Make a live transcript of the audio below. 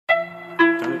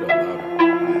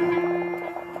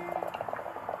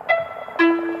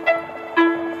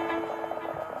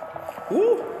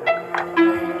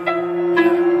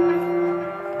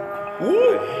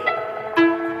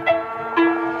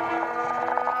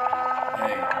So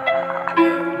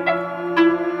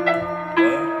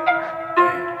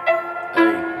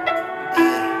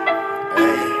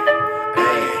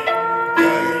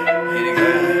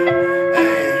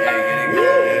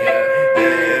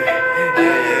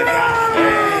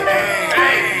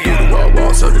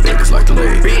the niggas like to lay.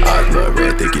 Eyes blood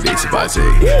red, think it ain't surviving.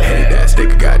 Head ass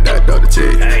nigga got nothing on the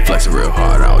tee. Flexing real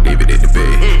hard, I don't even need to be.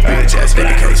 Bitch ass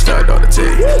nigga can't start on the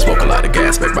tee. Smoke a lot of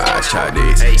gas, make my eyes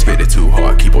Chinese. Spit it too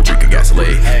hard, keep on drinking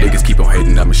gasoline. Niggas keep on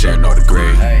hating, I'm sharing all the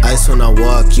green. Ice when I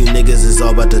walk, you niggas is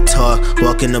all about to talk.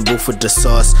 Walk in the booth with the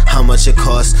sauce, how much it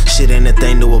costs? Shit ain't a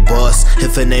thing to a boss.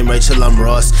 If her name Rachel, I'm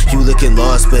Ross. You looking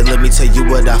lost, but let me tell you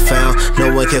what I found.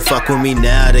 No one can fuck with me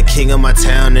now, the king of my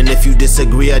town. And if you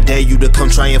disagree, I dare you to come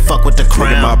try and fuck with the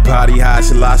crown. Nigga, my body high,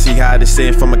 Selassie high,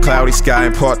 descend from a cloudy sky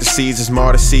and part the seasons,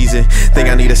 mar the season. Think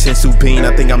I need a sensu bean,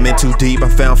 I think I'm in too deep. I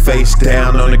found face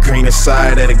down on the greener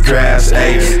side of the grass.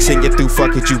 Ayy, sing it through,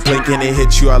 fuck it, you blinking, it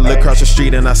hit you. I look across the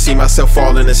street and I see myself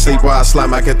falling asleep while I slide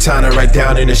my katana right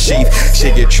down in the sheath.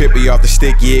 Shit get trippy off the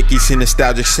sticky icky, see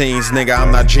nostalgic scenes. Nigga,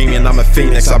 I'm not dreaming, I'm a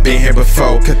phoenix, I've been here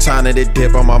before. Katana the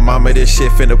dip on my mama, this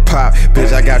shit finna pop.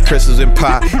 Bitch, I got crystals in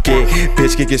pocket.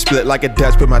 Bitch can get split like a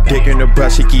Dutch, put my dick in the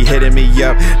brush, she keep hitting me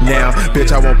up now.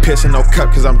 Bitch, I won't piss in no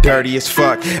cup cause I'm dirty as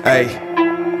fuck. Ayy,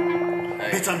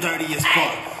 bitch, I'm dirty as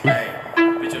fuck.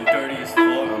 Bitch, I'm dirty as fuck.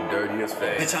 I'm dirty as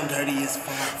fuck. Bitch, I'm dirty as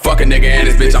fuck. Fuck a nigga and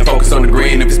this bitch, I'm focused on the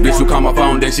green. If this bitch will call my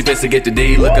phone, then she fits to get the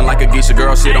D. Looking like a geisha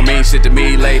girl, shit don't mean shit to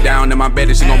me. Lay down in my bed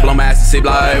and she gon' blow my ass to sleep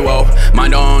like, whoa.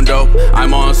 Mind on dope,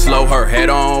 I'm on slow, her head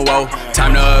on whoa.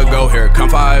 Time to go, here come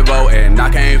 5-0, and I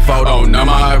can't photo, none of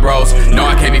my bros. No,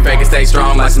 I can't be fake and stay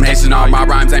strong like some Haitian. All my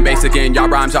rhymes ain't basic and y'all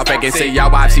rhymes y'all faking. See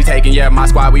y'all wives she taking, yeah, my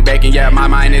squad we baking. Yeah, my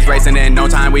mind is racing in no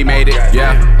time we made it,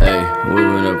 yeah. Hey,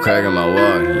 moving up, cracking my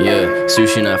walk, yeah.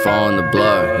 Sushi knife on the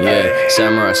block, yeah.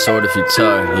 Samurai sword if you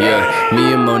talk, yeah.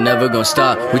 Me and Mo never gon'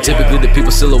 stop. We typically the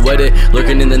people silhouetted,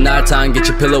 lurking in the nighttime. Get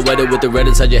your pillow wetted with the red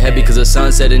inside your head because the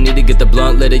sun said it. Need to get the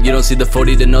blunt lit it. You don't see the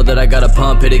 40 to know that I got a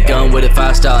pump. Hit it, gun with it,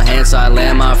 fast style, hand side,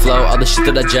 land my flow. All the shit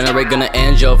that I generate gonna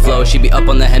end your flow. She be up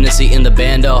on the Hennessy in the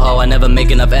bando, ho. I never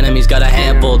make enough enemies, got a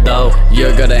handful though.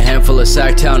 Yeah, got a handful of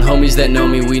Sacktown homies that know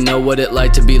me. We know what it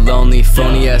like to be lonely.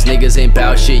 Phony ass niggas ain't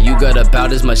bout shit. You got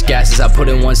about as much gas as I put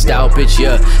in one stout, bitch,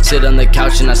 yeah. Sit on the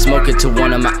couch and I smoke it to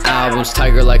one of my albums.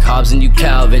 Tiger like Hobbs and you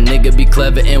Calvin. Nigga be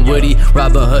clever and witty.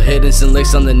 Robin Hood hitting some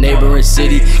licks on the neighboring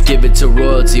city. Give it to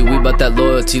royalty, we bout that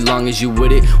loyalty long as you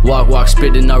with it. Walk, walk,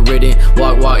 spitting not written.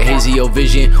 Walk, walk, hazy your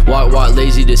vision. Walk, walk,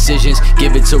 lazy decisions.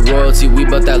 Give it to royalty, we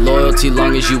bout that loyalty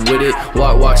long as you with it.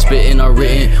 Walk, walk, spitting not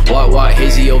written. Walk, walk,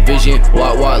 hazy your vision.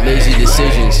 Walk, walk, lazy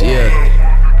decisions, yeah.